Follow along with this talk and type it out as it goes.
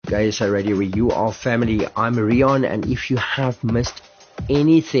KSA Radio, where you are family. I'm Rion, and if you have missed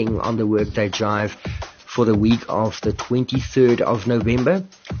anything on the Workday Jive for the week of the 23rd of November,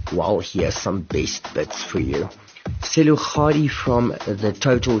 well, here's some best bits for you. Selu Khadi from the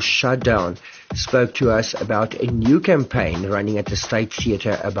Total Shutdown spoke to us about a new campaign running at the State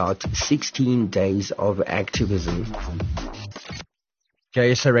Theatre about 16 days of activism.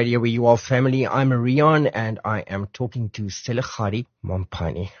 KSA Radio, where you are family. I'm Rion, and I am talking to Selu Khadi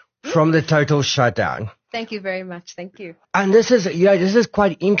Mompani from the Total Shutdown. Thank you very much. Thank you. And this is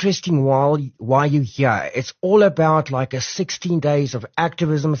quite interesting while you're here. It's all about like a 16 days of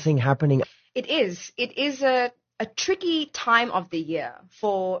activism thing happening. It is. It is a tricky time of the year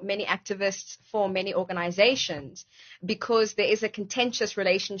for many activists, for many organizations, because there is a contentious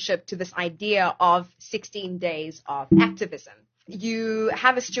relationship to this idea of 16 days of activism. You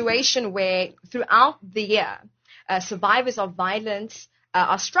have a situation where throughout the year, survivors of violence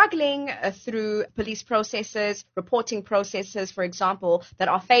are struggling through police processes, reporting processes, for example, that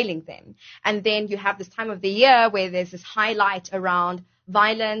are failing them. And then you have this time of the year where there's this highlight around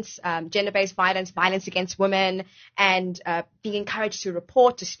violence, gender-based violence, violence against women, and being encouraged to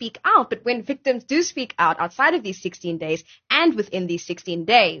report, to speak out. But when victims do speak out outside of these 16 days and within these 16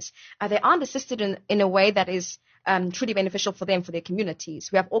 days, they aren't assisted in a way that is truly beneficial for them, for their communities.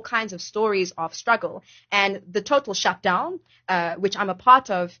 We have all kinds of stories of struggle. And the Total Shutdown, which I'm a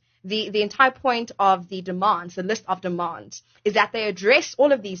part of, the entire point of the demands, the list of demands, is that they address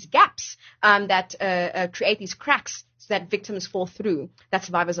all of these gaps that create these cracks so that victims fall through, that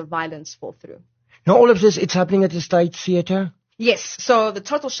survivors of violence fall through. Now, all of this, it's happening at the State Theatre? Yes. So the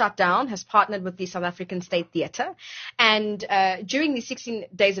Total Shutdown has partnered with the South African State Theatre. And during these 16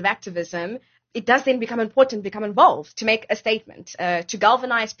 days of activism, it does then become important, become involved, to make a statement, to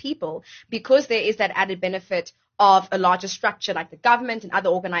galvanize people, because there is that added benefit of a larger structure like the government and other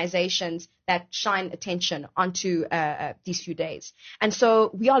organizations that shine attention onto these few days. And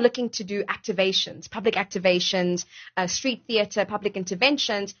so we are looking to do activations, public activations, street theater, public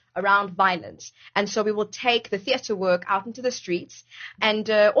interventions around violence. And so we will take the theater work out into the streets. And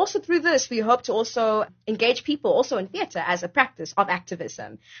also through this, we hope to also engage people also in theater as a practice of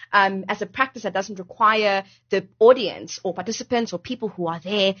activism, as a practice that doesn't require the audience or participants or people who are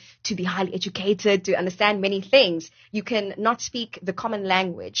there to be highly educated, to understand many things. You can not speak the common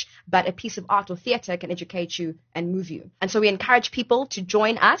language, but a piece of art or theater can educate you and move you. And so we encourage people to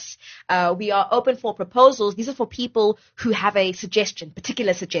join us. We are open for proposals. These are for people who have a suggestion,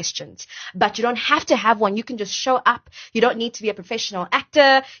 particular suggestions. But you don't have to have one. You can just show up. You don't need to be a professional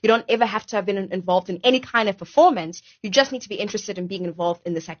actor. You don't ever have to have been involved in any kind of performance. You just need to be interested in being involved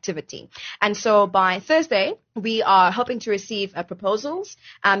in this activity. And so by Thursday, we are hoping to receive proposals.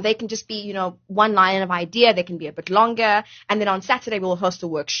 They can just be, one line of idea. They can be a bit longer. And then on Saturday, we'll host a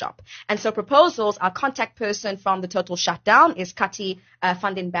workshop. And so proposals, our contact person from the Total Shutdown is Kati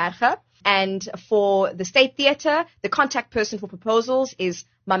van den Berge. And for the State Theatre, the contact person for proposals is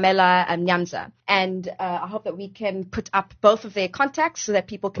Mamela Nyamza. And I hope that we can put up both of their contacts so that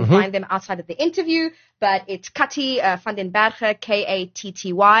people can find them outside of the interview. But it's Kati van den Berge,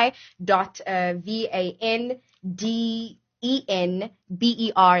 KATTY VANDENBERGHE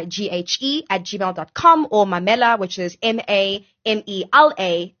 @gmail.com, or Mamela, which is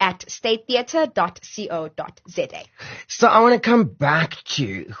MAMELA @statetheatre.co.za. So I want to come back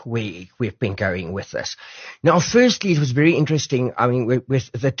to where we've been going with this. Now, firstly, it was very interesting. I mean,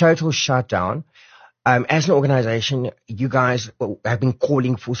 with the Total Shutdown, as an organization, you guys have been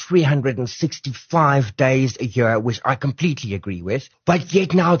calling for 365 days a year, which I completely agree with. But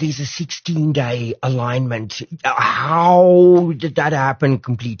yet now there's a 16-day alignment. How did that happen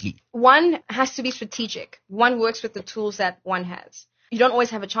completely? One has to be strategic. One works with the tools that one has. You don't always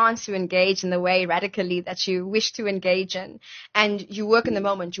have a chance to engage in the way radically that you wish to engage in. And you work in the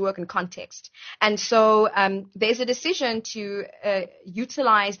moment, you work in context. And so there's a decision to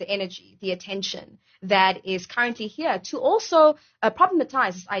utilize the energy, the attention that is currently here to also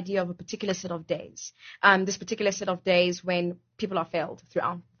problematize this idea of a particular set of days. This particular set of days when people are failed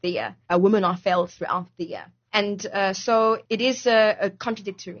throughout the year, women are failed throughout the year. And so it is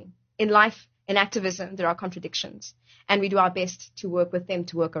contradictory. In life, in activism, there are contradictions. And we do our best to work with them,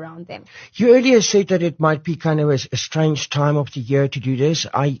 to work around them. You earlier said that it might be kind of a strange time of the year to do this.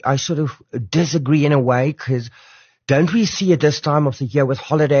 I sort of disagree in a way, because don't we see at this time of the year with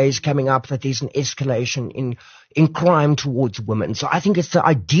holidays coming up that there's an escalation in crime towards women. So I think it's the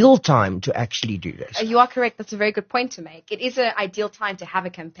ideal time to actually do this. You are correct. That's a very good point to make. It is an ideal time to have a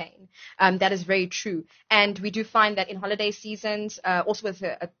campaign. That is very true. And we do find that in holiday seasons, also with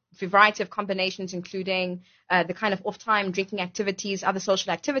a variety of combinations, including the kind of off-time drinking activities, other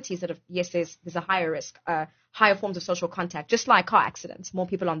social activities that have, yes, there's a higher risk, higher forms of social contact, just like car accidents. More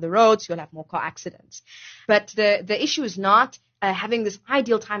people on the roads, you'll have more car accidents. But the issue is not having this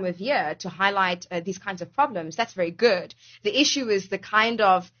ideal time of year to highlight these kinds of problems. That's very good. The issue is the kind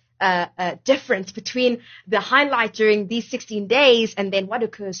of difference between the highlight during these 16 days and then what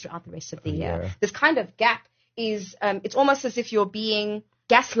occurs throughout the rest of the year. This kind of gap is, it's almost as if you're being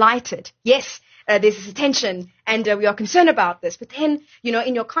gaslighted. Yes, there's this attention and we are concerned about this. But then,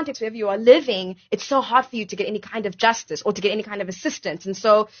 in your context, wherever you are living, it's so hard for you to get any kind of justice or to get any kind of assistance. And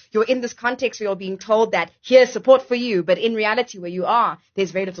so you're in this context where you're being told that here's support for you. But in reality, where you are,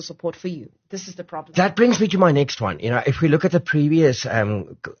 there's very little support for you. This is the problem. That brings me to my next one. If we look at the previous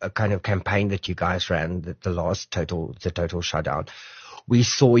kind of campaign that you guys ran, the last total shutdown, we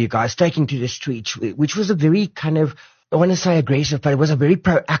saw you guys taking to the streets, which was a very kind of, I want to say aggressive, but it was a very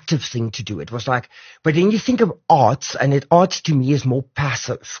proactive thing to do. It was like, but then you think of arts, and arts to me is more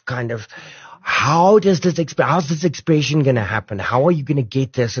passive, kind of. How's this expression going to happen? How are you going to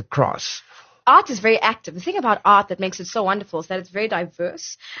get this across? Art is very active. The thing about art that makes it so wonderful is that it's very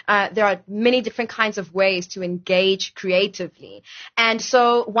diverse. There are many different kinds of ways to engage creatively. And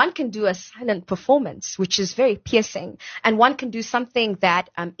so one can do a silent performance, which is very piercing. And one can do something that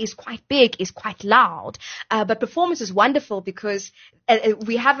is quite big, is quite loud. But performance is wonderful because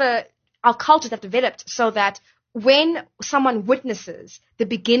we have our cultures have developed so that when someone witnesses the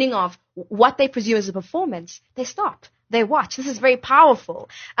beginning of what they presume is a performance, they stop. They watch. This is very powerful.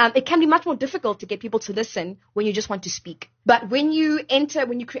 It can be much more difficult to get people to listen when you just want to speak. But when you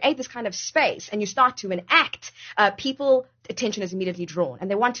create this kind of space and you start to enact, people's attention is immediately drawn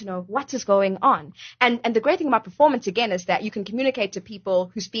and they want to know what is going on. And the great thing about performance, again, is that you can communicate to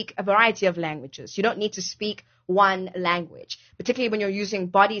people who speak a variety of languages. You don't need to speak one language. Particularly when you're using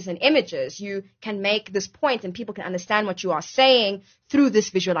bodies and images, you can make this point and people can understand what you are saying through this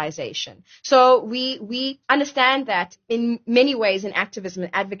visualization. So we understand that in many ways in activism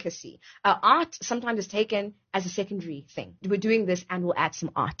and advocacy, art sometimes is taken as a secondary thing. We're doing this and we'll add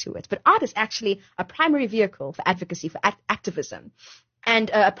some art to it. But art is actually a primary vehicle for advocacy, for activism.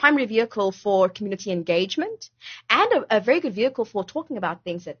 And a primary vehicle for community engagement and a very good vehicle for talking about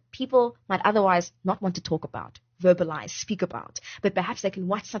things that people might otherwise not want to talk about, verbalize, speak about. But perhaps they can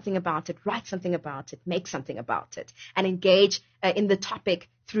watch something about it, write something about it, make something about it, and engage in the topic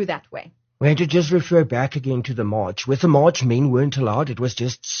through that way. We're going to just refer back again to the march. With the march, men weren't allowed. It was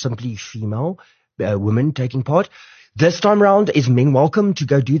just simply female women taking part. This time around, is men welcome to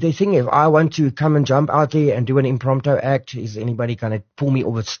go do their thing? If I want to come and jump out there and do an impromptu act, is anybody going to pull me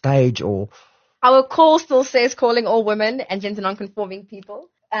off the stage or? Our call still says calling all women and gender non-conforming people,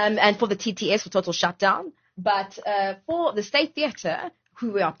 and for the TTS, for total shutdown. But for the State Theatre,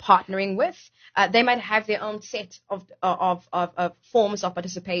 who we are partnering with, they might have their own set of forms of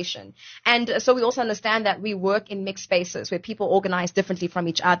participation. And so we also understand that we work in mixed spaces where people organize differently from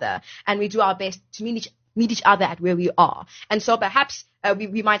each other, and we do our best to meet each other at where we are. And so perhaps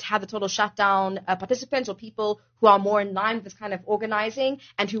we might have the total shutdown participants or people who are more in line with this kind of organizing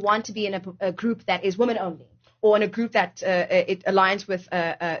and who want to be in a group that is women only, or in a group that it aligns with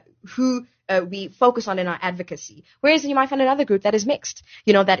who we focus on in our advocacy. Whereas you might find another group that is mixed,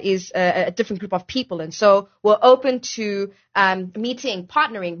 that is a different group of people. And so we're open to meeting,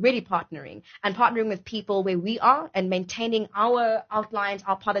 partnering with people where we are and maintaining our outlines,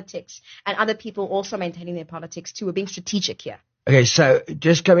 our politics, and other people also maintaining their politics too. We're being strategic here. Okay, so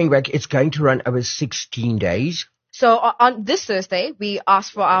just coming back, it's going to run over 16 days. So on this Thursday, we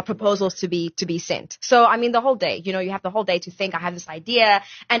asked for our proposals to be sent. So, the whole day, you have the whole day to think, I have this idea.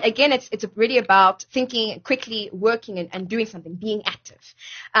 And again, it's really about thinking quickly, working and doing something, being active.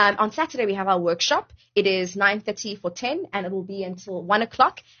 On Saturday, we have our workshop. It is 9:30 for 10 and it will be until 1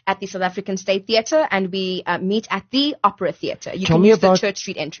 o'clock at the South African State Theatre, and we meet at the Opera Theatre. You can use the Church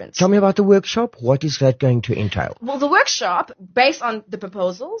Street entrance. Tell me about the workshop. What is that going to entail? Well, the workshop, based on the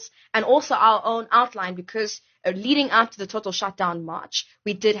proposals and also our own outline, because leading up to the total shutdown march,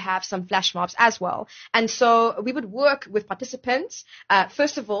 we did have some flash mobs as well. And so we would work with participants,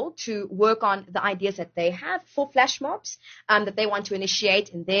 first of all, to work on the ideas that they have for flash mobs that they want to initiate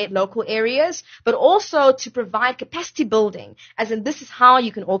in their local areas, but also to provide capacity building, as in this is how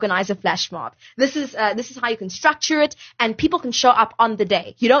you can organize a flash mob. This is how you can structure it, and people can show up on the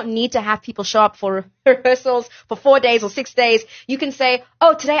day. You don't need to have people show up for rehearsals for 4 days or 6 days, you can say,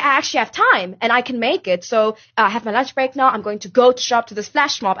 oh, today I actually have time and I can make it. So I have my lunch break now. I'm going to go to shop to this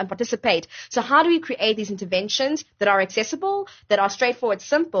flash mob and participate. So how do we create these interventions that are accessible, that are straightforward,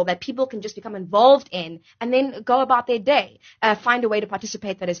 simple, that people can just become involved in and then go about their day, find a way to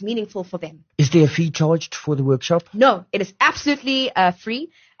participate that is meaningful for them. Is there a fee charged for the workshop? No, it is absolutely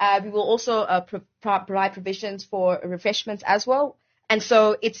free. We will also provide provisions for refreshments as well. And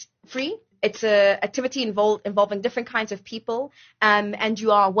so it's free. It's an activity involving different kinds of people, and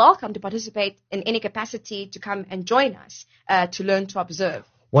you are welcome to participate in any capacity to come and join us to learn to observe.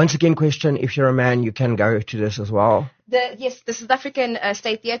 Once again, question, if you're a man, you can go to this as well? Yes, the South African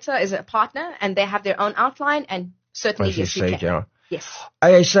State Theatre is a partner, and they have their own outline, and certainly, yes, you can. Yeah. Yes.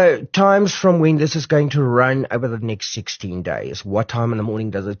 Okay, so times from when this is going to run over the next 16 days. What time in the morning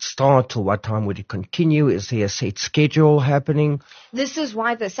does it start? Till what time would it continue? Is there a set schedule happening? This is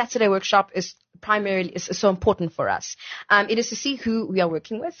why the Saturday workshop is so important for us. It is to see who we are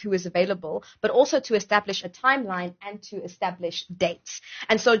working with, who is available, but also to establish a timeline and to establish dates.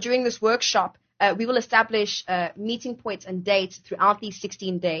 And so during this workshop, we will establish meeting points and dates throughout these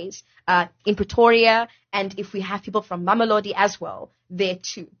 16 days in Pretoria, and if we have people from Mamelodi as well, there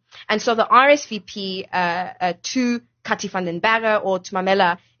too. And so the RSVP to Kati van den Berge or to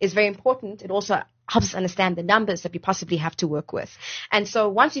Mamela is very important. It also helps us understand the numbers that we possibly have to work with. And so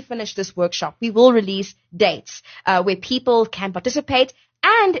once we finish this workshop, we will release dates where people can participate.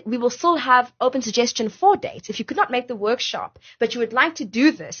 And we will still have open suggestion for dates. If you could not make the workshop, but you would like to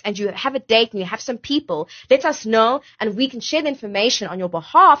do this and you have a date and you have some people, let us know and we can share the information on your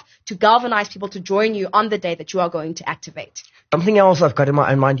behalf to galvanize people to join you on the day that you are going to activate. Something else I've got in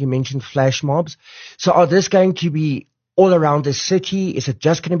my mind, you mentioned flash mobs. So are this going to be all around the city? Is it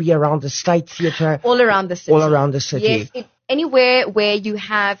just going to be around the State Theatre? All around the city. All around the city. Yes, anywhere where you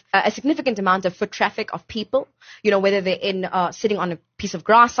have a significant amount of foot traffic of people, whether they're in sitting on a piece of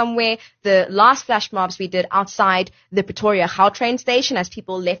grass somewhere. The last flash mobs we did outside the Pretoria Gautrain station. As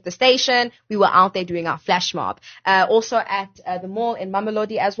people left the station, we were out there doing our flash mob. Also at the mall in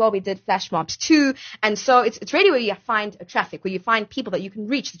Mamelodi as well, we did flash mobs too. And so it's really where you find traffic, where you find people that you can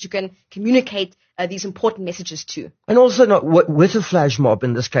reach, that you can communicate these important messages to. And also with a flash mob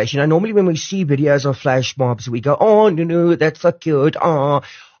in this case, normally when we see videos of flash mobs, we go, oh, no, that's so cute. Oh,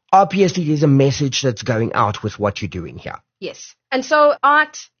 obviously there's a message that's going out with what you're doing here. Yes. And so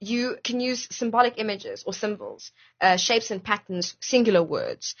art, you can use symbolic images or symbols, shapes and patterns, singular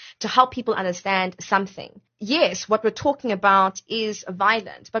words to help people understand something. Yes, what we're talking about is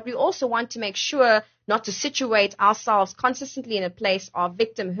violent, but we also want to make sure not to situate ourselves consistently in a place of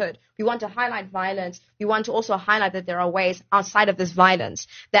victimhood. We want to highlight violence. We want to also highlight that there are ways outside of this violence,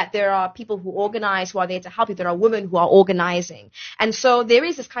 that there are people who organize, who are there to help you. There are women who are organizing. And so there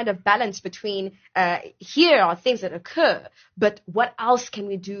is this kind of balance between here are things that occur, but what else can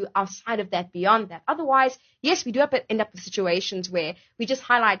we do outside of that, beyond that? Otherwise, yes, we do end up with situations where we just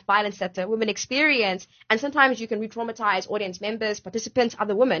highlight violence that women experience, and sometimes you can re-traumatize audience members, participants,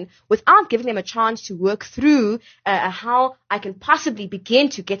 other women, without giving them a chance to work through how I can possibly begin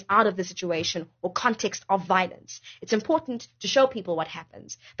to get out of the situation or context of violence. It's important to show people what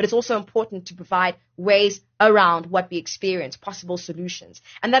happens, but it's also important to provide ways around what we experience, possible solutions.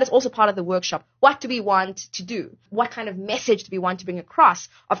 And that is also part of the workshop. What do we want to do? What kind of message do we want to bring across?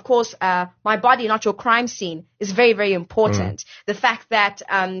 Of course, my body, not your crime scene is very, very important. The fact that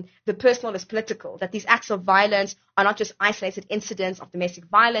the personal is political, that these acts of violence are not just isolated incidents of domestic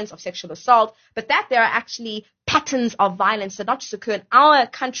violence, of sexual assault, but that there are actually patterns of violence that not just occur in our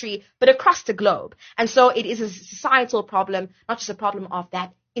country, but across the globe. And so it is a societal problem, not just a problem of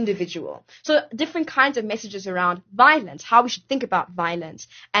that individual. So different kinds of messages around violence, how we should think about violence,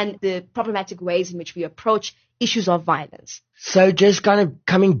 and the problematic ways in which we approach issues of violence. So just kind of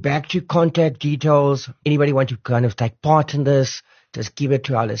coming back to contact details, anybody want to kind of take part in this? Just give it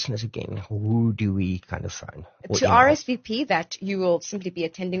to our listeners again. Who do we kind of sign? To RSVP that you will simply be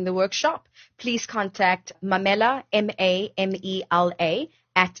attending the workshop, please contact Mamela, Mamela,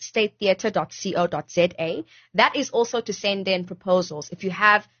 at statetheatre.co.za. That is also to send in proposals. If you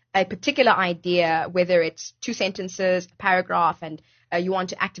have a particular idea, whether it's 2 sentences, a paragraph, and you want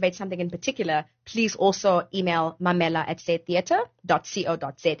to activate something in particular, please also email Mamela at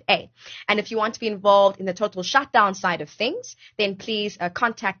statetheatre.co.za. And if you want to be involved in the total shutdown side of things, then please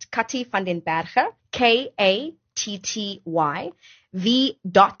contact Kati van den Berge, Katty,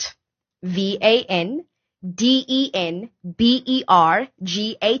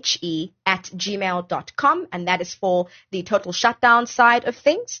 VandenBerghe @gmail.com, and that is for the total shutdown side of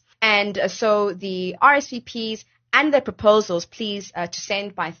things. And so the RSVPs and their proposals, please to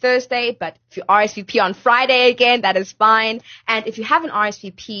send by Thursday. But if you RSVP on Friday again, that is fine. And if you haven't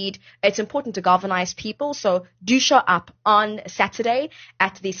RSVP'd, it's important to galvanize people. So do show up on Saturday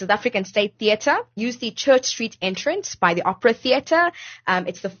at the South African State Theatre. Use the Church Street entrance by the Opera Theatre.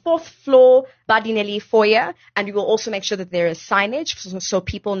 It's the 4th floor Badinelli foyer. And we will also make sure that there is signage so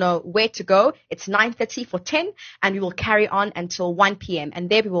people know where to go. It's 9:30 for 10, and we will carry on until 1 p.m. And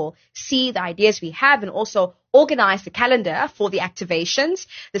there we will see the ideas we have and also organize the calendar for the activations.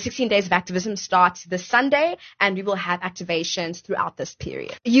 The 16 days of activism starts this Sunday, and we will have activations throughout this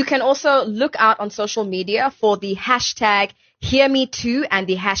period. You can also look out on social media for the hashtag HearMeToo and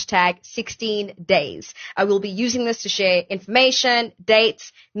the hashtag 16 days. I will be using this to share information,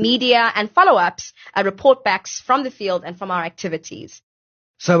 dates, media, and follow-ups, report backs from the field and from our activities.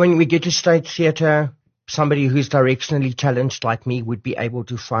 So when we get to State Theatre, somebody who's directionally challenged like me would be able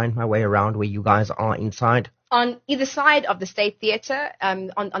to find my way around where you guys are inside? On either side of the State Theatre,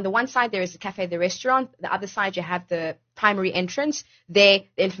 on the one side there is the cafe, the restaurant. The other side you have the primary entrance. There,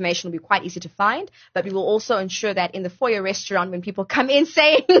 the information will be quite easy to find. But we will also ensure that in the foyer restaurant, when people come in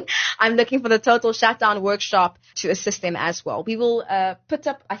saying, I'm looking for the total shutdown workshop, to assist them as well. We will put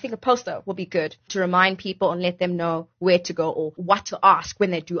up, I think a poster will be good to remind people and let them know where to go or what to ask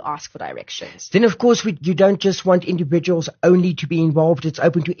when they do ask for directions. Then, of course, you don't just want individuals only to be involved. It's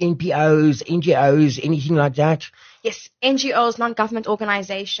open to NPOs, NGOs, anything like that. Yes, NGOs, non-government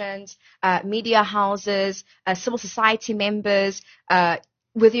organizations, media houses, civil society members,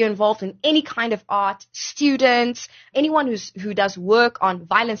 whether you're involved in any kind of art, students, anyone who does work on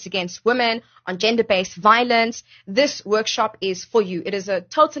violence against women, on gender-based violence, this workshop is for you. It is a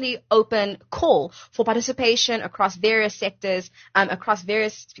totally open call for participation across various sectors, across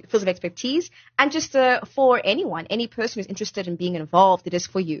various fields of expertise, and just for anyone, any person who's interested in being involved, it is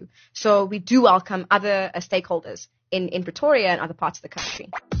for you. So we do welcome other stakeholders in Pretoria and other parts of the country.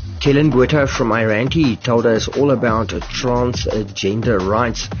 Kellen Botha from Iranti told us all about transgender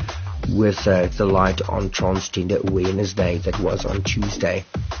rights with the Light on Transgender Awareness Day that was on Tuesday.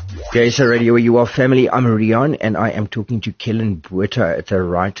 JSA Radio, you are family. I'm Rian, and I am talking to Kellen Botha, the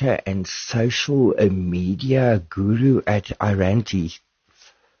writer and social media guru at Iranti.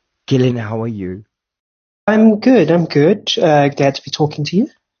 Kellen, how are you? I'm good. Glad to be talking to you.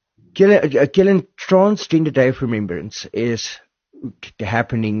 Kellen, Transgender Day of Remembrance is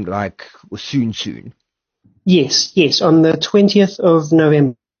happening like soon. Yes, on the 20th of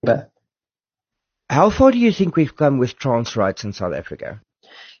November. How far do you think we've come with trans rights in South Africa?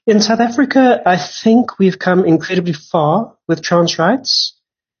 In South Africa, I think we've come incredibly far with trans rights,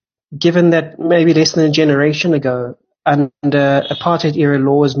 given that maybe less than a generation ago, under apartheid era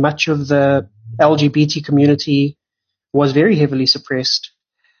laws, much of the LGBT community was very heavily suppressed.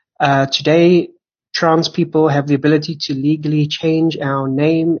 Today, trans people have the ability to legally change our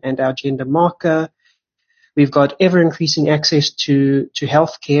name and our gender marker. We've got ever-increasing access to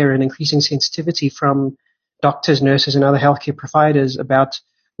healthcare and increasing sensitivity from doctors, nurses, and other healthcare providers about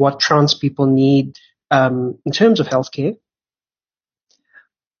what trans people need in terms of healthcare.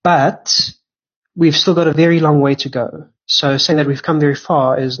 But we've still got a very long way to go. So saying that we've come very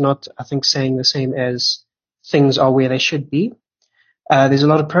far is not, I think, saying the same as things are where they should be. There's a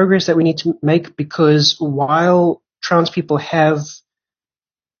lot of progress that we need to make, because while trans people have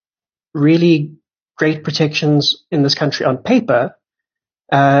really great protections in this country on paper,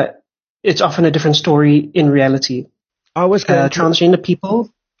 it's often a different story in reality. Transgender people,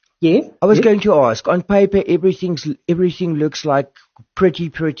 I was going to ask, on paper, everything looks like pretty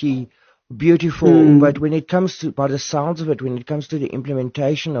beautiful, but when it comes to, by the sounds of it, when it comes to the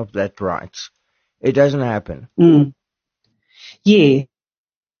implementation of that rights, it doesn't happen. Yeah,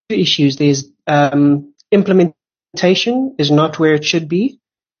 issues. There's implementation is not where it should be,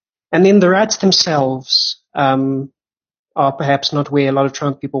 and then the rights themselves are perhaps not where a lot of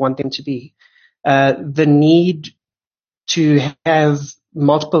trans people want them to be. The need to have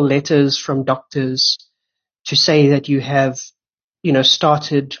multiple letters from doctors to say that you have,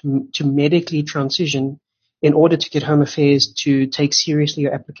 started to medically transition in order to get Home Affairs to take seriously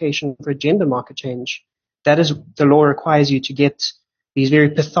your application for a gender marker change. That is, the law requires you to get these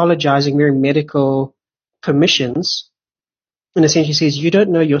very pathologizing, very medical permissions, and essentially says you don't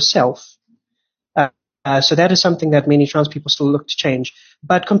know yourself. So that is something that many trans people still look to change.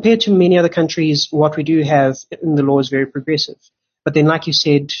 But compared to many other countries, what we do have in the law is very progressive. But then, like you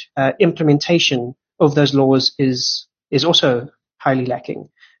said, implementation of those laws is also highly lacking.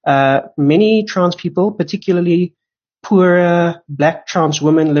 Many trans people, particularly poorer Black trans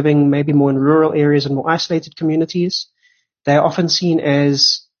women living maybe more in rural areas and more isolated communities, they are often seen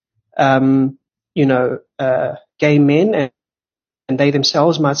as, gay men, and they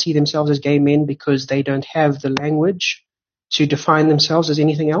themselves might see themselves as gay men because they don't have the language to define themselves as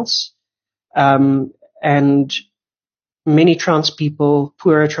anything else. And many trans people,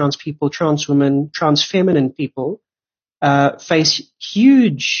 poorer trans people, trans women, trans feminine people, face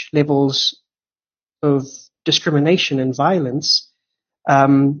huge levels of discrimination and violence.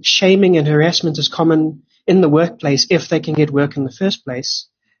 Shaming and harassment is common in the workplace if they can get work in the first place,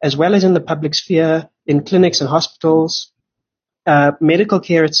 as well as in the public sphere, in clinics and hospitals. Medical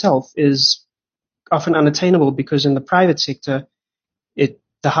care itself is often unattainable because in the private sector,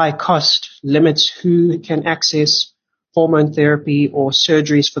 the high cost limits who can access hormone therapy or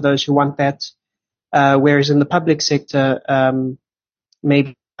surgeries for those who want that. Whereas in the public sector,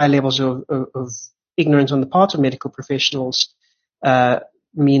 maybe high levels of ignorance on the part of medical professionals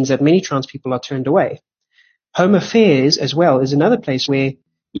means that many trans people are turned away. Home affairs as well is another place where,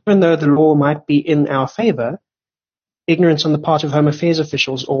 even though the law might be in our favor, ignorance on the part of home affairs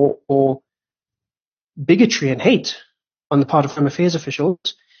officials or bigotry and hate on the part of home affairs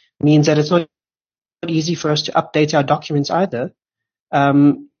officials means that it's not easy for us to update our documents either.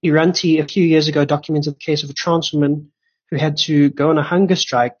 Iranti a few years ago documented the case of a trans woman who had to go on a hunger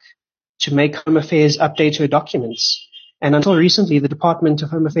strike to make Home Affairs update her documents. And until recently, the Department of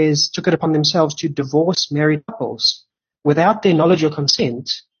Home Affairs took it upon themselves to divorce married couples without their knowledge or consent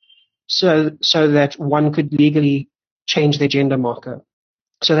so that one could legally change their gender marker.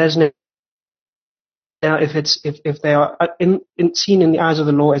 So there's now if they are seen in the eyes of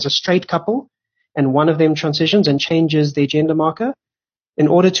the law as a straight couple and one of them transitions and changes their gender marker, in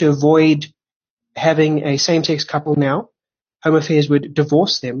order to avoid having a same-sex couple now, Home Affairs would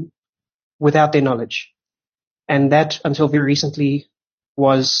divorce them without their knowledge. And that, until very recently,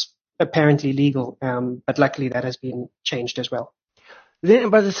 was apparently legal, but luckily that has been changed as well. Then,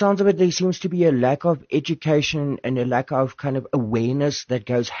 by the sounds of it, there seems to be a lack of education and a lack of kind of awareness that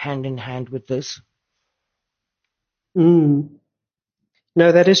goes hand in hand with this. No,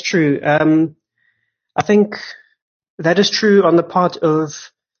 that is true. I think that is true on the part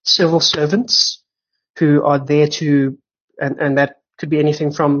of civil servants who are there to, and that could be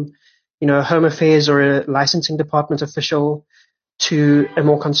anything from, Home Affairs or a licensing department official to a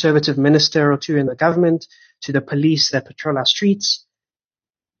more conservative minister or two in the government, to the police that patrol our streets.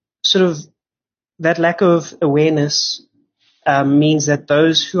 Sort of that lack of awareness means that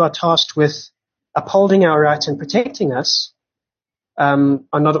those who are tasked with upholding our rights and protecting us are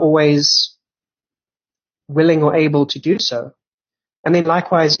not always willing or able to do so. And then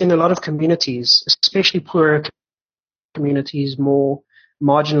likewise, in a lot of communities, especially poorer communities, more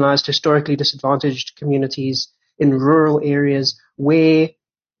marginalized, historically disadvantaged communities in rural areas where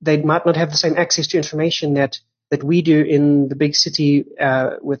they might not have the same access to information that we do in the big city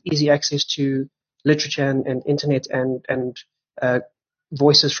with easy access to literature and internet and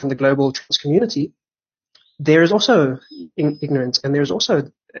voices from the global trans community, there is also ignorance and there is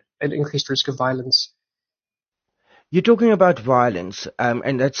also an increased risk of violence. You're talking about violence,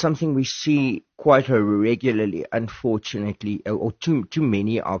 and that's something we see quite regularly, unfortunately, or too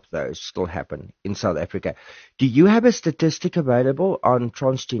many of those still happen in South Africa. Do you have a statistic available on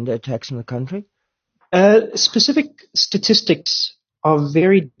transgender attacks in the country? Specific statistics are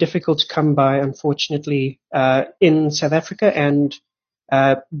very difficult to come by, unfortunately, in South Africa and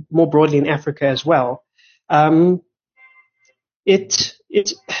more broadly in Africa as well.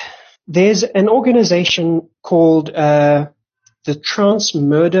 There's an organization called the Trans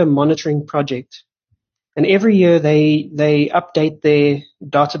Murder Monitoring Project, and every year they update their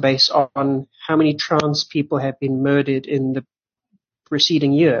database on how many trans people have been murdered in the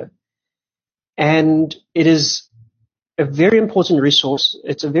preceding year. And it is a very important resource.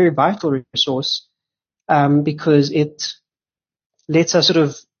 It's a very vital resource because it lets us sort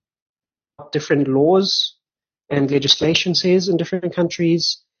of different laws and legislation says in different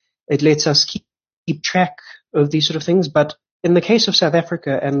countries. It lets us keep track of these sort of things. But in the case of South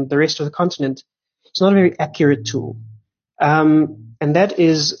Africa and the rest of the continent, it's not a very accurate tool. And that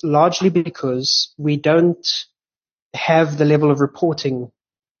is largely because we don't have the level of reporting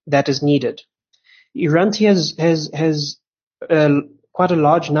that is needed. Iranti has quite a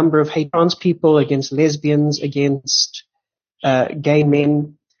large number of hate trans people, against lesbians, against gay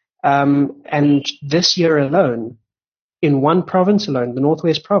men. And this year alone, in one province alone, the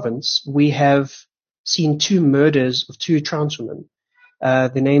Northwest Province, we have seen 2 murders of 2 trans women.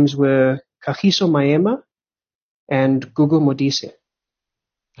 The names were Kagiso Maema and Gugu Modise.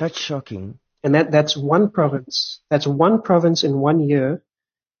 That's shocking. And that's one province. That's one province in 1 year.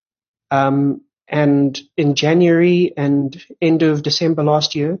 And in January and end of December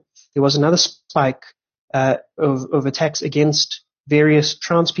last year, there was another spike of attacks against various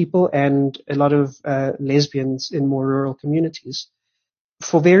trans people and a lot of lesbians in more rural communities.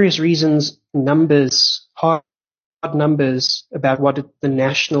 For various reasons, hard numbers about what the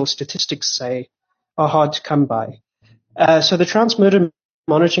national statistics say are hard to come by. So the Trans Murder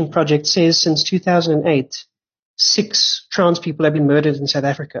Monitoring Project says since 2008, 6 trans people have been murdered in South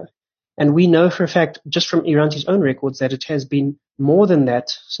Africa. And we know for a fact, just from Iranti's own records, that it has been more than that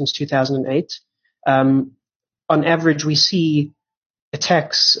since 2008. On average, we see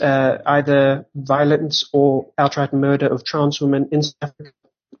attacks, either violence or outright murder of trans women in South Africa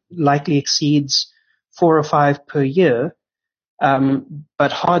likely exceeds 4 or 5 per year.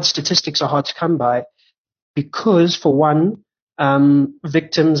 But hard statistics are hard to come by because, for one,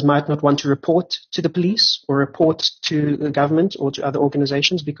 victims might not want to report to the police or report to the government or to other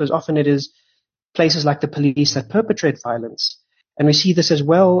organizations because often it is places like the police that perpetrate violence. And we see this as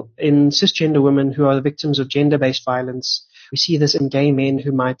well in cisgender women who are the victims of gender-based violence. We see this in gay men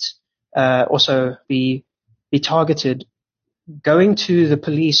who might also be targeted. Going to the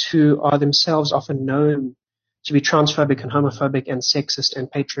police who are themselves often known to be transphobic and homophobic and sexist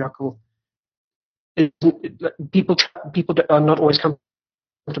and patriarchal, people are not always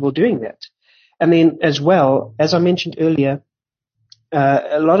comfortable doing that. And then as well, as I mentioned earlier,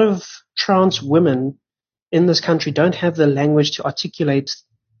 a lot of trans women in this country don't have the language to articulate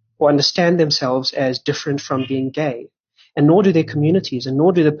or understand themselves as different from being gay, and nor do their communities, and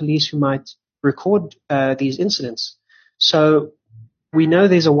nor do the police who might record these incidents. So we know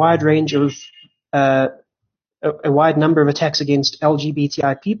there's a wide range of a wide number of attacks against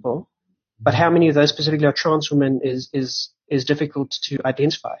LGBTI people, but how many of those specifically are trans women is difficult to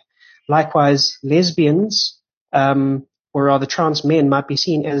identify. Likewise, lesbians, or rather trans men might be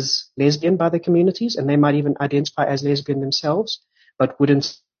seen as lesbian by the communities, and they might even identify as lesbian themselves, but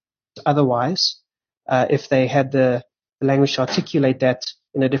wouldn't otherwise if they had the language to articulate that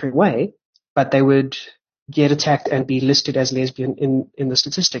in a different way, but they would get attacked and be listed as lesbian in the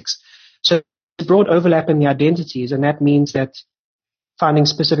statistics. So a broad overlap in the identities, and that means that finding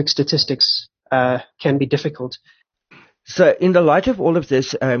specific statistics can be difficult. So in the light of all of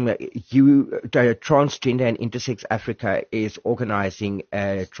this, Transgender and Intersex Africa is organizing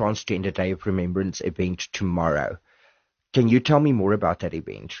a Transgender Day of Remembrance event tomorrow. Can you tell me more about that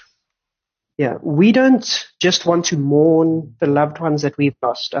event? Yeah, we don't just want to mourn the loved ones that we've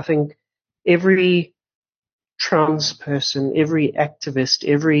lost. I think every trans person, every activist,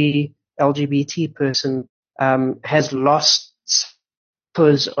 every LGBT person has lost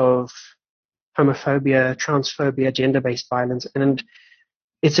because of homophobia, transphobia, gender-based violence. And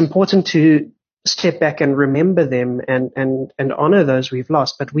it's important to step back and remember them and honor those we've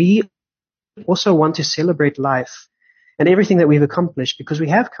lost. But we also want to celebrate life and everything that we've accomplished because we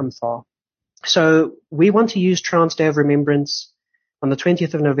have come far. So we want to use Trans Day of Remembrance on the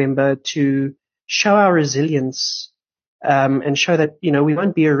 20th of November to show our resilience and show that, we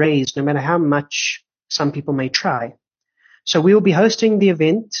won't be erased no matter how much some people may try. So we will be hosting the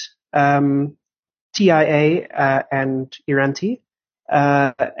event, TIA and Iranti,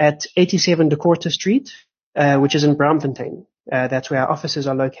 at 87 De Korte Street, which is in Braamfontein. That's where our offices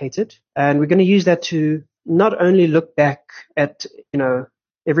are located. And we're going to use that to not only look back at,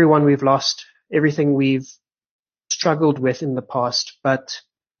 everyone we've lost, everything we've struggled with in the past, but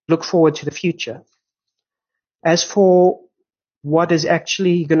look forward to the future. As for what is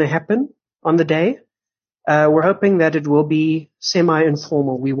actually going to happen on the day, we're hoping that it will be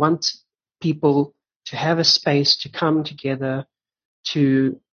semi-informal. We want people to have a space to come together,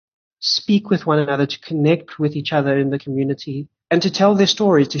 to speak with one another, to connect with each other in the community, and to tell their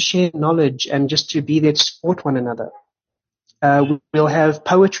stories, to share knowledge, and just to be there to support one another. We'll have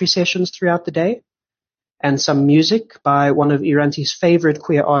poetry sessions throughout the day and some music by one of Iranti's favorite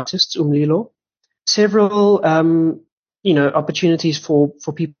queer artists, Umlilo. Several, opportunities for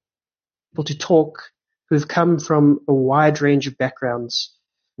people to talk who've come from a wide range of backgrounds.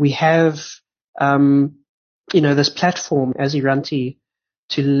 We have, this platform as Iranti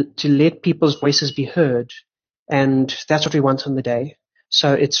to let people's voices be heard. And that's what we want on the day.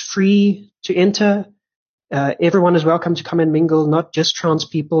 So it's free to enter. Everyone is welcome to come and mingle, not just trans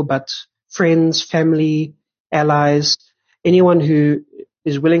people, but friends, family, allies, anyone who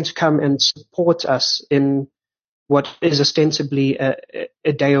is willing to come and support us in what is ostensibly a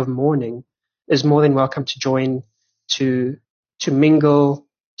day of mourning is more than welcome to join, to mingle,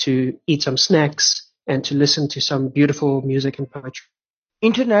 to eat some snacks, and to listen to some beautiful music and poetry.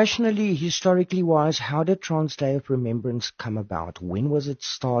 Internationally, historically wise, how did Trans Day of Remembrance come about? When was it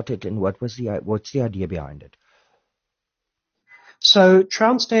started, and what's the idea behind it? So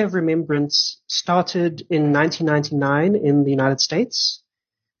Trans Day of Remembrance started in 1999 in the United States.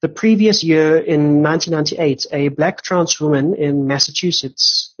 The previous year, in 1998, a black trans woman in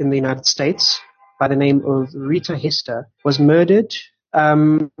Massachusetts in the United States by the name of Rita Hester was murdered.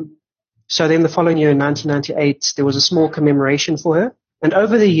 So then the following year in 1998, there was a small commemoration for her. And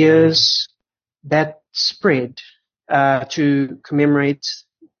over the years, that spread to commemorate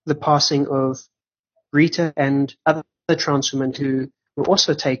the passing of Rita and other trans women who were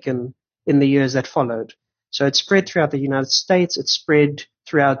also taken in the years that followed. So it spread throughout the United States, it spread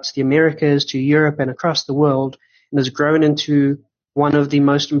throughout the Americas to Europe and across the world, and has grown into one of the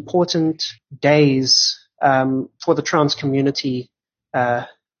most important days for the trans community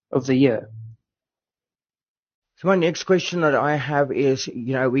of the year. So my next question that I have is,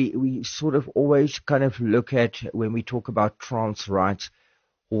 we sort of always kind of look at when we talk about trans rights,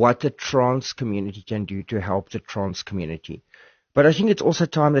 what the trans community can do to help the trans community. But I think it's also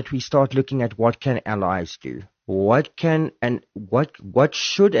time that we start looking at what can allies do. What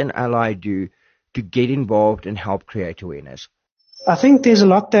should an ally do to get involved and help create awareness? I think there's a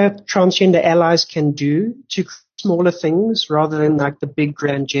lot that transgender allies can do to smaller things rather than like the big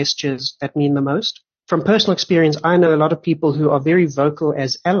grand gestures that mean the most. From personal experience, I know a lot of people who are very vocal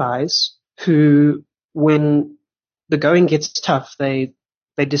as allies who, when the going gets tough, they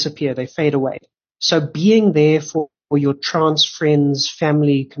disappear, they fade away. So being there for your trans friends,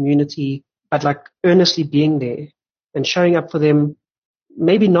 family, community, but like earnestly being there and showing up for them,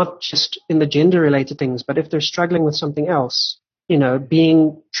 maybe not just in the gender related things, but if they're struggling with something else,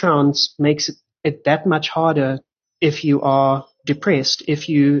 being trans makes it that much harder if you are depressed, if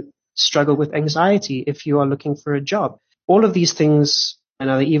you struggle with anxiety, if you are looking for a job. All of these things,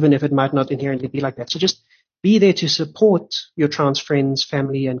 even if it might not inherently be like that. So just be there to support your trans friends,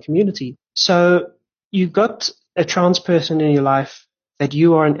 family, and community. So you've got a trans person in your life that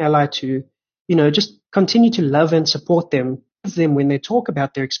you are an ally to, just continue to love and support them when they talk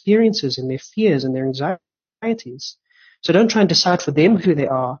about their experiences and their fears and their anxieties. So don't try and decide for them who they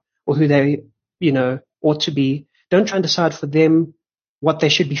are or who they, ought to be. Don't try and decide for them what they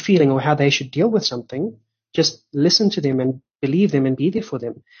should be feeling or how they should deal with something. Just listen to them and believe them and be there for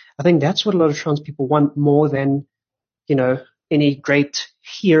them. I think that's what a lot of trans people want more than, any great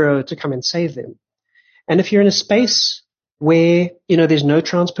hero to come and save them. And if you're in a space where, there's no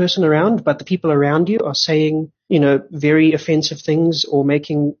trans person around, but the people around you are saying, very offensive things or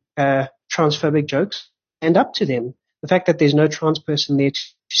making transphobic jokes, stand up to them. The fact that there's no trans person there to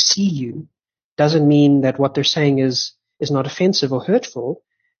see you doesn't mean that what they're saying is not offensive or hurtful.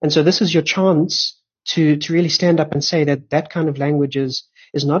 And so this is your chance to really stand up and say that kind of language is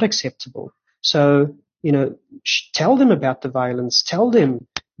not acceptable. So, tell them about the violence. Tell them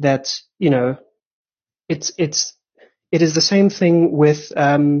that, it is the same thing with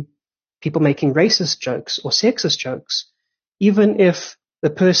people making racist jokes or sexist jokes. Even if the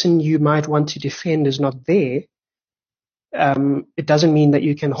person you might want to defend is not there, it doesn't mean that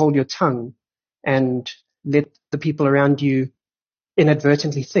you can hold your tongue and let the people around you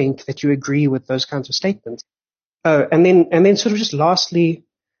inadvertently think that you agree with those kinds of statements. Oh, and then sort of just lastly,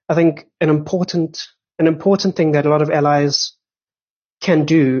 I think an important thing that a lot of allies can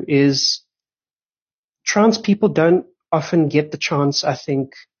do is trans people don't often get the chance, I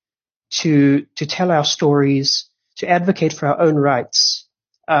think, to tell our stories, to advocate for our own rights.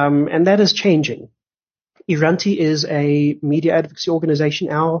 And that is changing. Iranti is a media advocacy organization.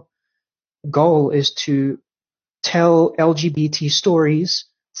 Our goal is to tell LGBT stories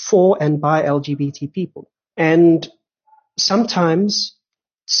for and by LGBT people. And sometimes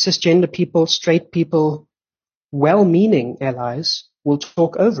cisgender people, straight people, well-meaning allies will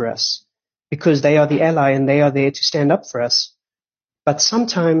talk over us because they are the ally and they are there to stand up for us. But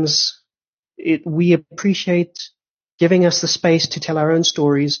sometimes we appreciate giving us the space to tell our own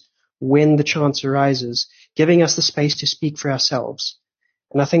stories when the chance arises, giving us the space to speak for ourselves.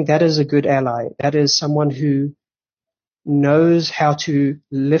 And I think that is a good ally. That is someone who knows how to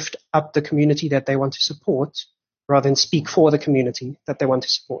lift up the community that they want to support rather than speak for the community that they want to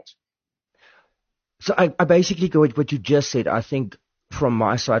support. So I basically go with what you just said. I think from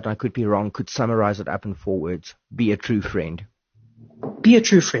my side, and I could be wrong, could summarize it up in 4 words. Be a true friend. Be a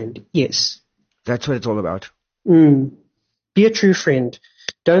true friend, yes. That's what it's all about. Be a true friend.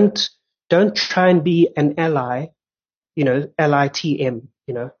 Don't try and be an ally, LITM,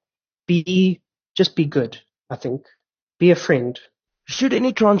 just be good, I think. Be a friend. Should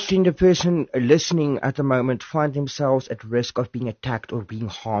any transgender person listening at the moment find themselves at risk of being attacked or being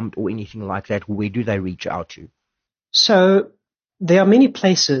harmed or anything like that, where do they reach out to? So there are many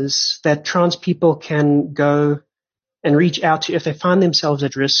places that trans people can go and reach out to if they find themselves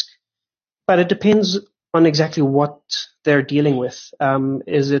at risk. But it depends on exactly what they're dealing with.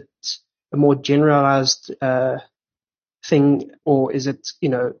 Is it a more generalized thing, or is it,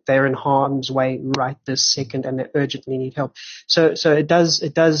 they're in harm's way right this second and they urgently need help? So it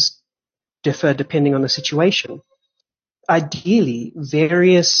does differ depending on the situation. Ideally,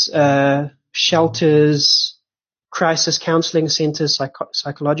 various shelters, crisis counseling centers,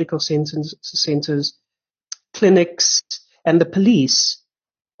 psychological centers, clinics, and the police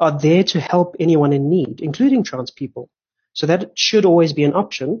are there to help anyone in need, including trans people. So that should always be an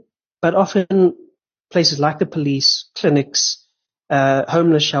option. But often places like the police, clinics,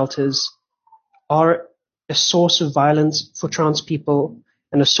 homeless shelters are a source of violence for trans people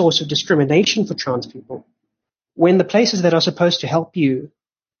and a source of discrimination for trans people. When the places that are supposed to help you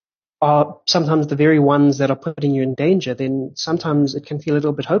are sometimes the very ones that are putting you in danger, then sometimes it can feel a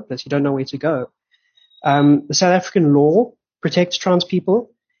little bit hopeless. You don't know where to go. The South African law protects trans people,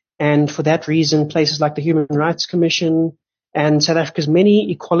 and for that reason, places like the Human Rights Commission and South Africa's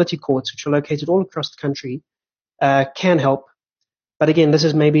many equality courts, which are located all across the country, can help. But again, this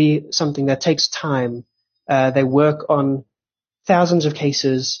is maybe something that takes time. They work on thousands of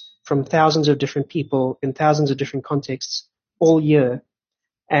cases from thousands of different people in thousands of different contexts all year.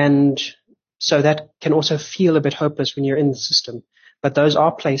 And so that can also feel a bit hopeless when you're in the system. But those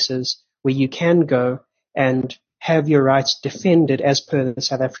are places where you can go and have your rights defended as per the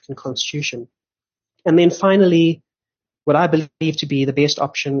South African Constitution. And then finally, what I believe to be the best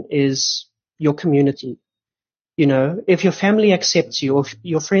option is your community. If your family accepts you or if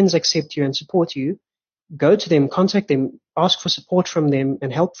your friends accept you and support you, go to them, contact them, ask for support from them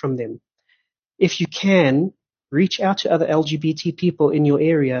and help from them. If you can, reach out to other LGBT people in your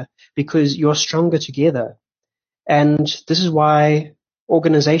area because you're stronger together. And this is why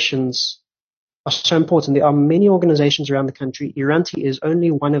organizations are so important. There are many organizations around the country. Iranti is only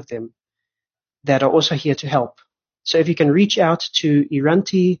one of them that are also here to help. So if you can reach out to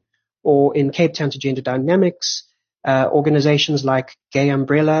Iranti or in Cape Town to Gender Dynamics, organizations like Gay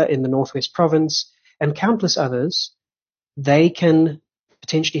Umbrella in the Northwest Province and countless others, they can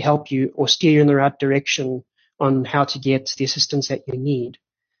potentially help you or steer you in the right direction on how to get the assistance that you need.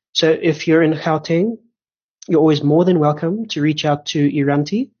 So if you're in Gauteng, you're always more than welcome to reach out to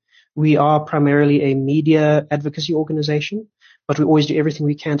Iranti. We are primarily a media advocacy organization, but we always do everything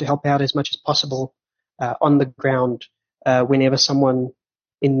we can to help out as much as possible on the ground whenever someone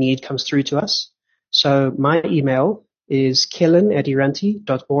in need comes through to us. So my email is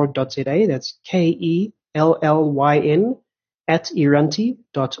kellen@iranti.org.za. That's KELLYN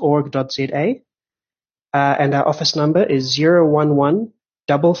 @iranti.org.za. And our office number is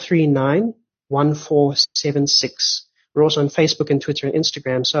 011-339-1476. We're also on Facebook and Twitter and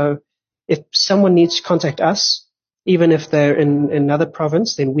Instagram. So if someone needs to contact us, even if they're in another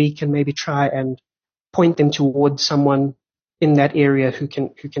province, then we can maybe try and point them towards someone in that area who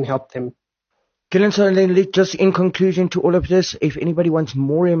can help them. Gillian, so then just in conclusion to all of this, if anybody wants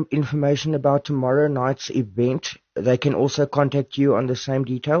more information about tomorrow night's event, they can also contact you on the same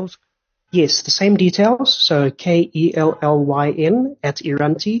details? Yes, the same details. So KELLYN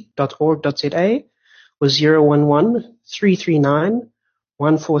 @iranti.org.za or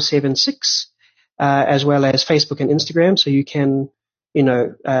 011-339-1476, as well as Facebook and Instagram. So you can,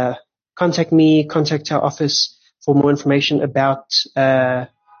 contact me, contact our office for more information about our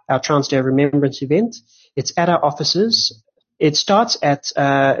Trans Day of Remembrance event. It's at our offices. It starts at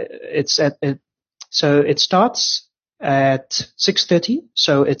 6:30.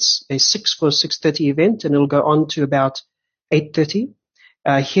 So it's a 6:30 event, and it'll go on to about 8:30.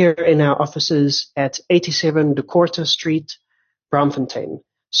 Here in our offices at 87 De Korte Street, Braamfontein.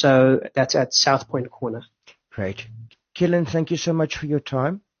 So that's at South Point Corner. Great. Gillian, thank you so much for your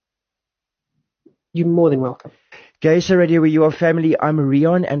time. You're more than welcome. Gaysa Radio, where you are family. I'm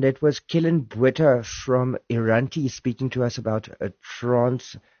Rion, and that was Kellen Botha from Iranti speaking to us about a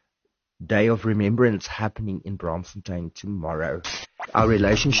Trans Day of Remembrance happening in Braamfontein tomorrow. Our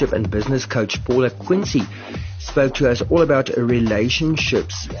relationship and business coach, Paula Quincy, spoke to us all about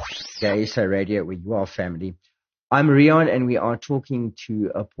relationships. Gaysa Radio, where you are family. I'm Rion, and we are talking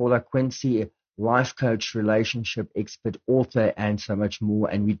to Paula Quincy, life coach, relationship expert, author, and so much more.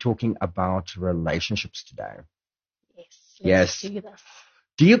 And we're talking about relationships today. Yes. Do this.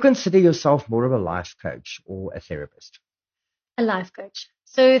 Do you consider yourself more of a life coach or a therapist? A life coach.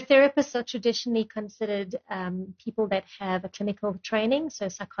 So therapists are traditionally considered people that have a clinical training, so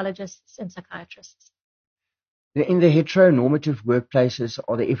psychologists and psychiatrists. In the heteronormative workplaces,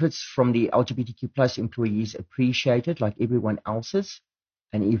 are the efforts from the LGBTQ plus employees appreciated like everyone else's?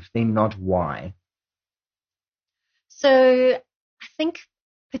 And if they're not, why? So I think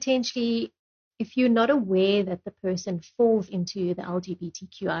potentially if you're not aware that the person falls into the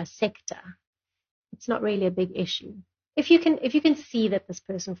LGBTQI sector, it's not really a big issue. If you can see that this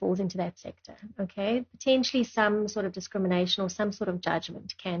person falls into that sector, okay, potentially some sort of discrimination or some sort of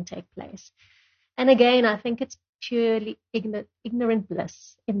judgment can take place. And again, I think it's purely ignorant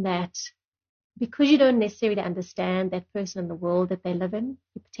bliss in that because you don't necessarily understand that person in the world that they live in,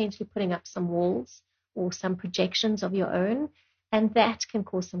 you're potentially putting up some walls or some projections of your own, and that can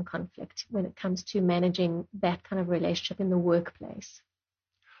cause some conflict when it comes to managing that kind of relationship in the workplace.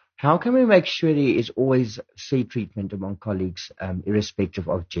 How can we make sure there is always fair treatment among colleagues, irrespective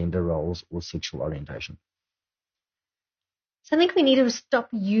of gender roles or sexual orientation? So I think we need to stop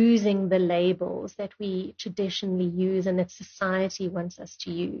using the labels that we traditionally use and that society wants us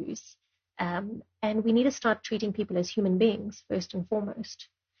to use. And we need to start treating people as human beings, first and foremost.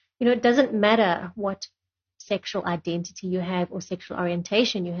 You know, it doesn't matter what sexual identity you have or sexual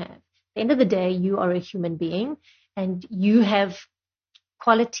orientation you have. At the end of the day, you are a human being and you have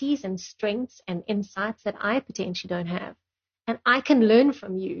qualities and strengths and insights that I potentially don't have. And I can learn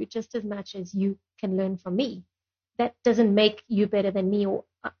from you just as much as you can learn from me. That doesn't make you better than me or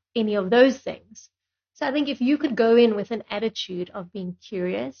any of those things. So I think if you could go in with an attitude of being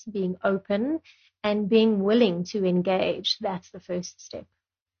curious, being open, and being willing to engage, that's the first step.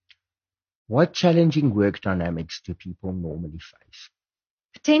 What challenging work dynamics do people normally face?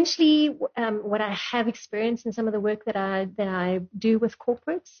 Potentially, what I have experienced in some of the work that I do with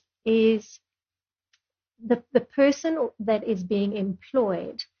corporates is the person that is being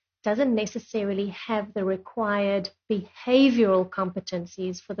employed doesn't necessarily have the required behavioral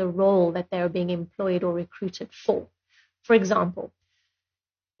competencies for the role that they're being employed or recruited for. For example,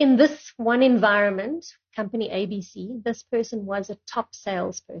 in this one environment, company ABC, this person was a top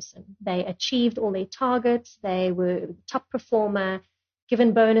salesperson. They achieved all their targets. They were the top performer,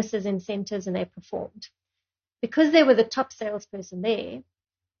 given bonuses, incentives, and they performed. Because they were the top salesperson there,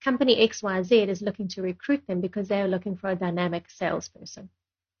 company XYZ is looking to recruit them because they are looking for a dynamic salesperson.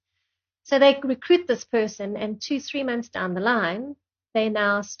 So they recruit this person, and 2-3 months down the line, they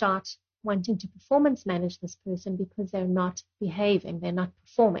now start wanting to performance manage this person because they're not behaving, they're not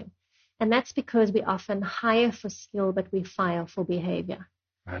performing. And that's because we often hire for skill, but we fire for behavior.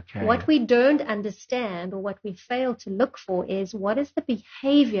 Okay. What we don't understand or what we fail to look for is what is the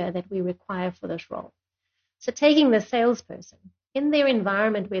behavior that we require for this role. So taking the salesperson, in their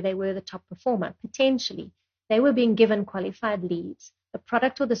environment where they were the top performer, potentially they were being given qualified leads. The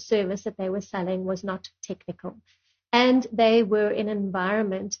product or the service that they were selling was not technical. And they were in an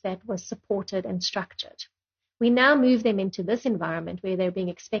environment that was supported and structured. We now move them into this environment where they're being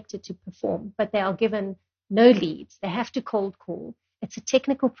expected to perform, but they are given no leads. They have to cold call. It's a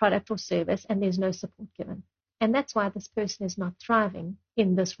technical product or service, and there's no support given. And that's why this person is not thriving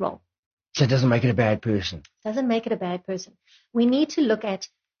in this role. So it doesn't make it a bad person. Doesn't make it a bad person. We need to look at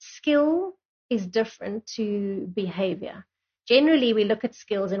skill is different to behavior. Generally, we look at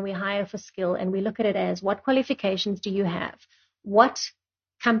skills and we hire for skill, and we look at it as what qualifications do you have? What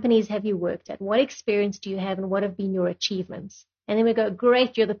companies have you worked at? What experience do you have, and what have been your achievements? And then we go,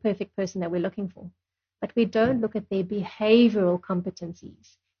 great, you're the perfect person that we're looking for. But we don't look at their behavioral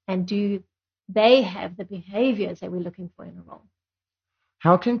competencies and do they have the behaviors that we're looking for in a role.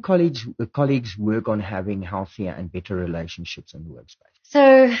 How can colleagues work on having healthier and better relationships in the workspace?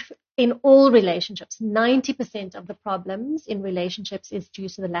 So in all relationships, 90% of the problems in relationships is due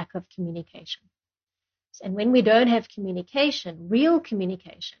to the lack of communication. And when we don't have communication, real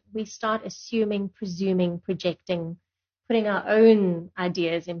communication, we start assuming, presuming, projecting, putting our own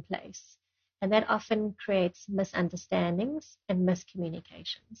ideas in place. And that often creates misunderstandings and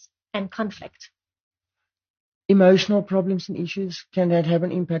miscommunications and conflict. Emotional problems and issues, can that have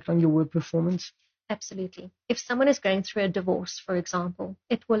an impact on your work performance? Absolutely. If someone is going through a divorce, for example,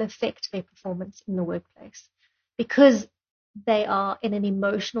 it will affect their performance in the workplace because they are in an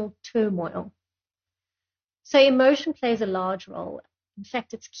emotional turmoil. So emotion plays a large role. In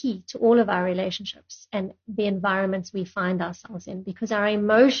fact, it's key to all of our relationships and the environments we find ourselves in, because our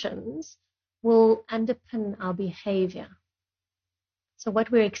emotions will underpin our behavior. So what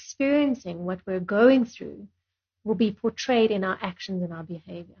we're experiencing, what we're going through, will be portrayed in our actions and our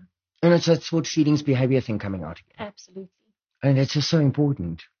behavior. And it's that sort of feelings behavior thing coming out again. Absolutely. And it's just so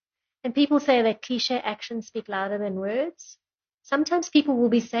important. And people say that cliche actions speak louder than words. Sometimes people will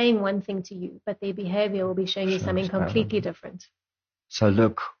be saying one thing to you, but their behavior will be showing you something completely different. So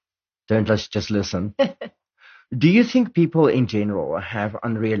look, don't just listen. Do you think people in general have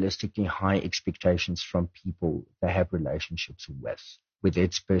unrealistically high expectations from people they have relationships with, whether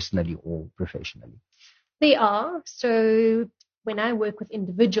it's personally or professionally? They are. So when I work with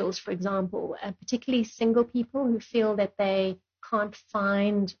individuals, for example, particularly single people who feel that they can't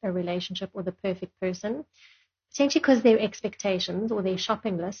find a relationship or the perfect person, potentially because their expectations or their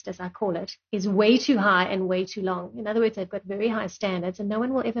shopping list, as I call it, is way too high and way too long. In other words, they've got very high standards and no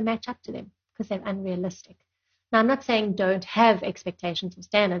one will ever match up to them because they're unrealistic. Now, I'm not saying don't have expectations or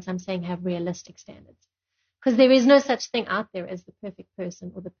standards. I'm saying have realistic standards. Because there is no such thing out there as the perfect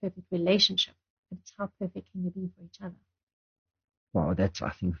person or the perfect relationship. It's how perfect can you be for each other. Wow, that's,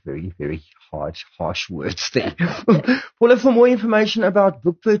 I think, very, very harsh words there. Paula, for more information about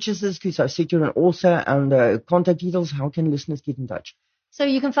book purchases, because I said you're an author, and contact details, how can listeners get in touch? So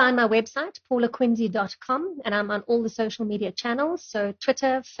you can find my website, paulaquincy.com, and I'm on all the social media channels. So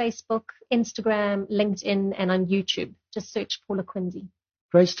Twitter, Facebook, Instagram, LinkedIn, and on YouTube. Just search Paula Quincy.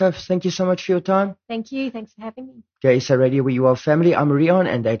 Great stuff. Thank you so much for your time. Thank you. Thanks for having me. KSA Radio, where you are family. I'm Rian,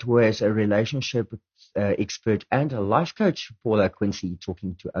 and that was a relationship expert and a life coach, Paula Quincy,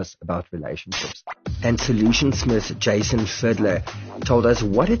 talking to us about relationships. And Solutionsmith Jason Fiddler told us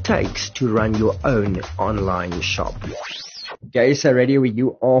what it takes to run your own online shop. KSA Radio, where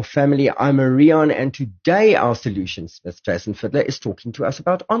you are family. I'm Rian, and today our Solutionsmith Jason Fiddler is talking to us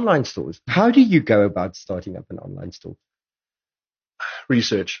about online stores. How do you go about starting up an online store?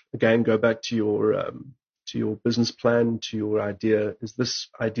 Research. Again, go back to your business plan, to your idea. Is this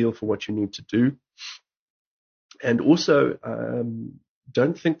ideal for what you need to do? And also,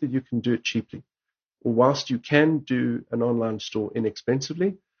 don't think that you can do it cheaply. Or whilst you can do an online store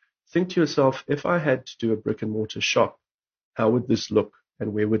inexpensively, think to yourself, if I had to do a brick and mortar shop, how would this look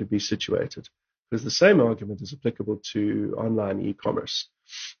and where would it be situated? Because the same argument is applicable to online e-commerce,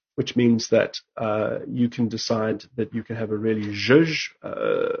 which means that you can decide that you can have a really zhuzh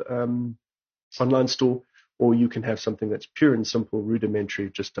online store, or you can have something that's pure and simple, rudimentary,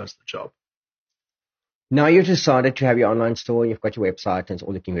 just does the job. Now you've decided to have your online store, you've got your website, and it's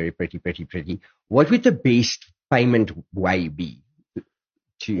all looking very pretty. What would the best payment way be?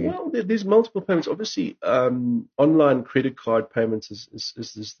 Well, there's multiple payments. Obviously, online credit card payments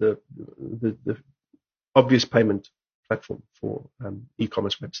is the obvious payment platform for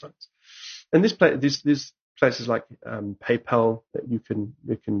e-commerce websites. And there's places like PayPal that you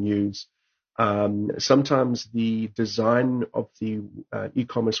can use. Sometimes the design of the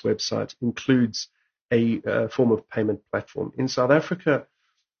e-commerce website includes a form of payment platform. In South Africa,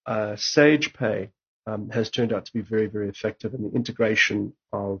 SagePay has turned out to be very, very effective, and the integration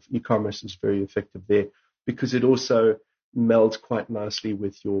of e-commerce is very effective there because it also melds quite nicely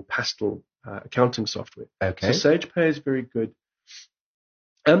with your pastel accounting software. Okay. So SagePay is very good.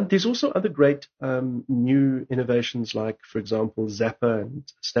 There's also other great new innovations like, for example, Zapper and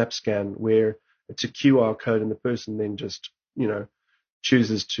SnapScan, where it's a QR code and the person then just,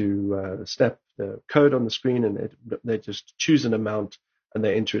 chooses to snap the code on the screen and they just choose an amount and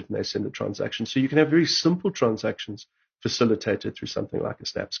they enter it and they send the transaction. So you can have very simple transactions facilitated through something like a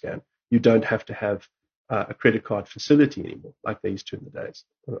SnapScan. You don't have to have a credit card facility anymore like they used to in the days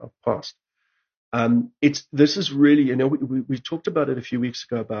of past. This is really, we talked about it a few weeks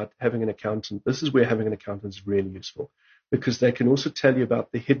ago about having an accountant. This is where having an accountant is really useful because they can also tell you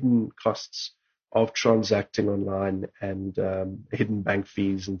about the hidden costs of transacting online and hidden bank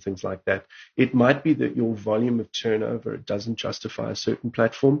fees and things like that. It might be that your volume of turnover doesn't justify a certain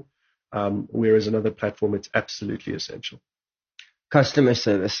platform, whereas another platform, it's absolutely essential. Customer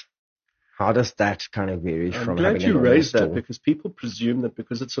service. How does that kind of vary from having an online store? I'm glad you raised that because people presume that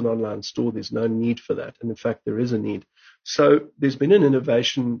because it's an online store, there's no need for that. And in fact, there is a need. So there's been an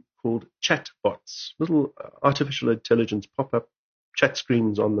innovation called chatbots, little artificial intelligence pop-up chat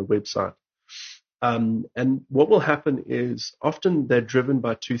screens on the website. And what will happen is often they're driven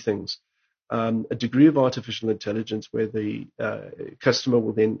by two things. A degree of artificial intelligence where the customer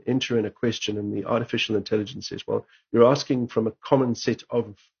will then enter in a question and the artificial intelligence says, well, you're asking from a common set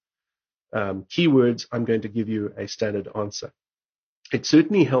of keywords, I'm going to give you a standard answer. It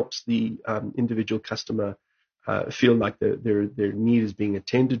certainly helps the individual customer feel like their need is being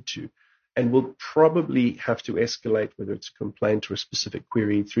attended to, and will probably have to escalate whether it's a complaint or a specific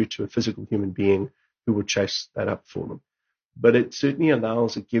query through to a physical human being who will chase that up for them. But it certainly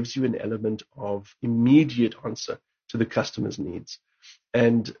it gives you an element of immediate answer to the customer's needs.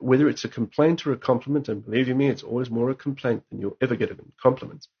 And whether it's a complaint or a compliment, and believe you me, it's always more a complaint than you'll ever get a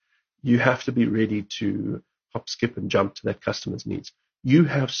compliment, you have to be ready to hop, skip, and jump to that customer's needs. You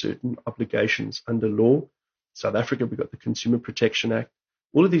have certain obligations under law. South Africa, we've got the Consumer Protection Act.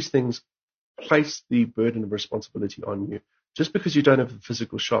 All of these things place the burden of responsibility on you. Just because you don't have a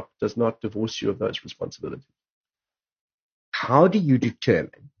physical shop does not divorce you of those responsibilities. How do you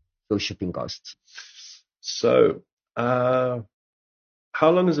determine your shipping costs? So, how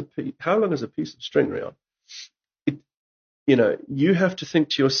long is a piece of string, Rion? You have to think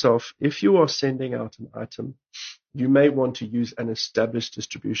to yourself, if you are sending out an item, you may want to use an established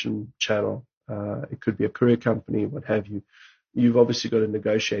distribution channel. It could be a courier company, what have you. You've obviously got to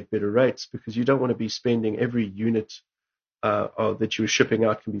negotiate better rates because you don't want to be spending every unit that you're shipping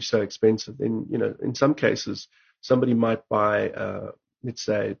out can be so expensive. Then, in some cases, somebody might buy, let's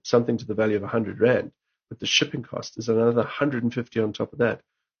say, something to the value of 100 Rand, but the shipping cost is another 150 on top of that.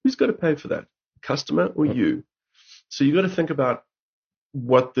 Who's got to pay for that? The customer or you? So you've got to think about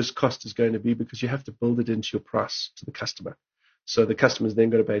what this cost is going to be because you have to build it into your price to the customer. So the customer's then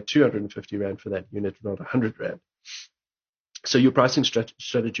going to pay 250 Rand for that unit, not 100 Rand. So your pricing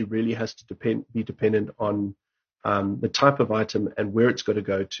strategy really has to be dependent on the type of item and where it's got to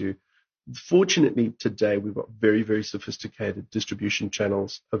go to. Fortunately, today we've got very, very sophisticated distribution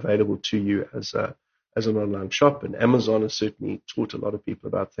channels available to you as an online shop, and Amazon has certainly taught a lot of people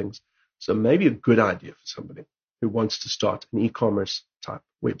about things. So maybe a good idea for somebody who wants to start an e-commerce type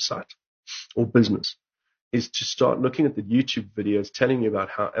website or business is to start looking at the YouTube videos telling you about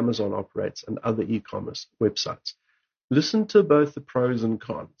how Amazon operates and other e-commerce websites. Listen to both the pros and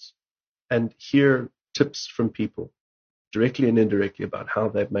cons and hear tips from people directly and indirectly about how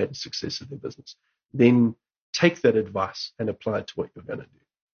they've made a success of their business. Then take that advice and apply it to what you're going to do.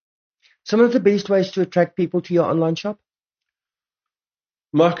 Some of the best ways to attract people to your online shop?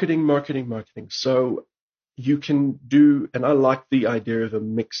 Marketing. So you can do, and I like the idea of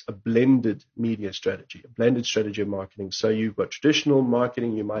a blended media strategy, a blended strategy of marketing. So you've got traditional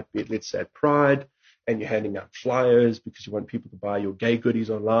marketing. You might be, let's say, at Pride, and you're handing out flyers because you want people to buy your gay goodies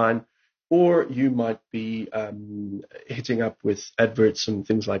online. Or you might be hitting up with adverts and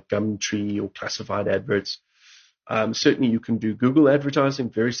things like Gumtree or classified adverts. Certainly you can do Google advertising,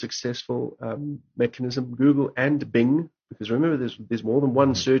 very successful mechanism, Google and Bing, because remember there's more than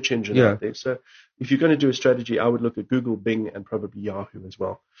one search engine out there. So if you're going to do a strategy, I would look at Google, Bing, and probably Yahoo as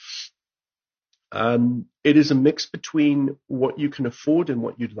well. It is a mix between what you can afford and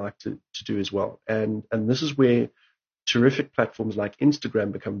what you'd like to do as well. And this is where terrific platforms like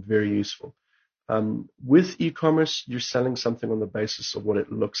Instagram become very useful. With e-commerce, you're selling something on the basis of what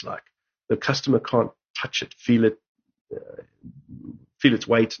it looks like. The customer can't touch it, feel its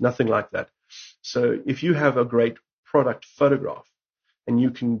weight, nothing like that. So if you have a great product photograph and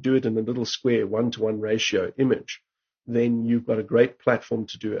you can do it in a little square 1-to-1 ratio image, then you've got a great platform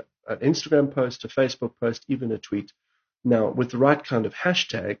to do an Instagram post, a Facebook post, even a tweet. Now, with the right kind of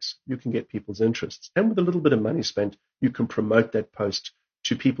hashtags, you can get people's interests. And with a little bit of money spent, you can promote that post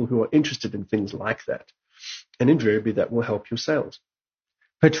to people who are interested in things like that. And invariably, that will help your sales.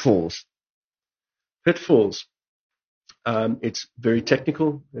 Pitfalls. It's very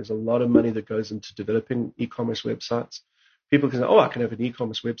technical. There's a lot of money that goes into developing e-commerce websites. People can say, I can have an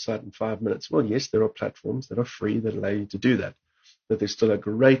e-commerce website in 5 minutes. Well, yes, there are platforms that are free that allow you to do that. But there's still a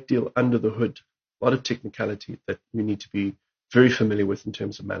great deal under the hood, a lot of technicality that you need to be very familiar with in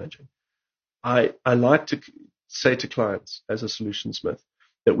terms of managing. I like to say to clients as a solutionsmith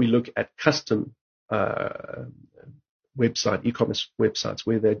that we look at custom e-commerce websites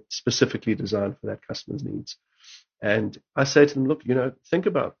where they're specifically designed for that customer's needs. And I say to them, look, think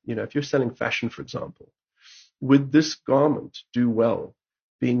about, if you're selling fashion, for example, would this garment do well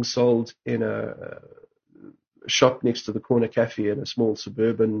being sold in a shop next to the corner cafe in a small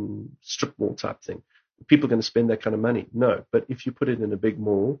suburban strip mall type thing? Are people going to spend that kind of money? No. But if you put it in a big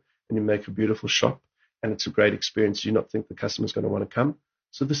mall and you make a beautiful shop and it's a great experience, do you not think the customer's going to want to come?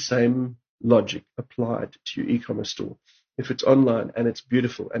 So the same logic applied to your e-commerce store. If it's online and it's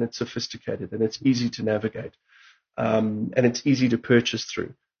beautiful and it's sophisticated and it's easy to navigate and it's easy to purchase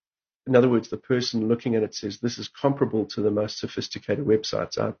through. In other words, the person looking at it says, this is comparable to the most sophisticated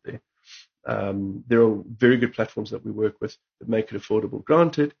websites out there. There are very good platforms that we work with that make it affordable.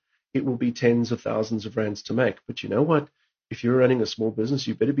 Granted, it will be tens of thousands of rands to make. But you know what? If you're running a small business,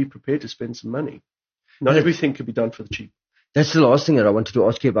 you better be prepared to spend some money. Not everything can be done for the cheap. That's the last thing that I wanted to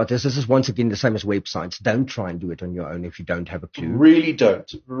ask you about this. This is once again the same as websites. Don't try and do it on your own if you don't have a clue. Really don't.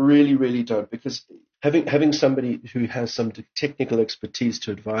 Really don't. Because having somebody who has some technical expertise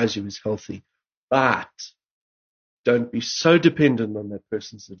to advise you is healthy. But don't be so dependent on that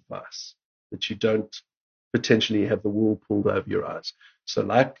person's advice that you don't potentially have the wool pulled over your eyes. So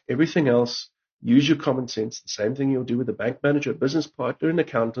like everything else, use your common sense. The same thing you'll do with a bank manager, a business partner, an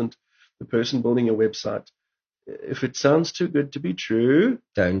accountant, the person building your website. If it sounds too good to be true,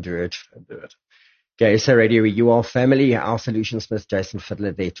 don't do it. Don't do it. Okay, so Radio You Are Family, our solutionsmith Jason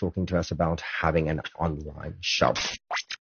Fiddler there talking to us about having an online shop.